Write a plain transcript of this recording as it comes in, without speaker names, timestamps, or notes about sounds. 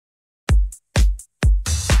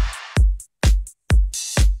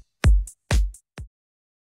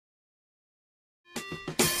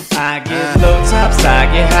I get low tops, I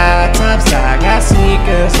get high tops, I got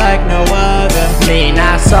sneakers like no other. Me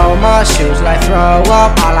not so much, shoes like throw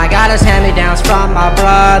up. All I got is hand-me-downs from my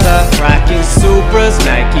brother. Rockin' Supras,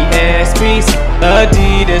 Nike SBs,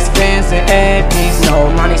 Adidas, Vans and Eddies.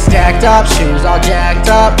 No money stacked up, shoes all jacked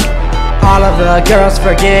up. All of the girls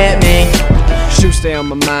forget me. Shoes stay on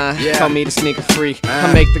my mind, call me the sneaker freak.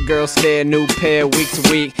 I make the girls stare, new pair week to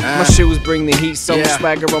week. My shoes bring the heat, so much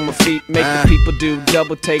swagger on my feet. Make the people do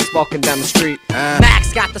double takes walking down the street.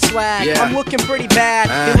 Max got the swag, I'm looking pretty bad.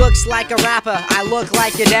 He looks like a rapper, I look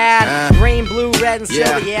like your dad. Green, blue, red, and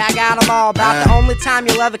silver, yeah, I got them all. About the only time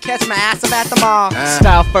you'll ever catch my ass up at the mall.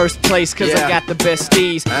 Style first place, cause I got the best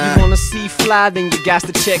steez. You wanna see fly, then you got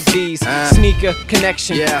to check these. Sneaker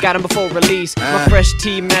connection, got them before release. My fresh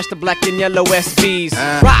tee match the black and yellow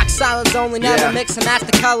SBs. Rock solids only, never mix and match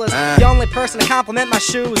the colors. The only person to compliment my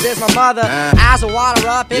shoes is my mother. Eyes will water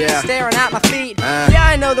up if you're staring at my feet. Yeah,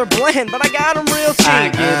 I know they're bland, but I got them real cheap. I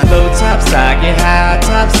get low tops, I get high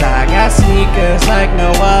tops, I got sneakers like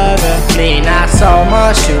no other. Me not so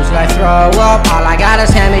much, shoes like throw up. All I got is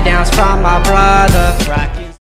hand-me-downs from my brother.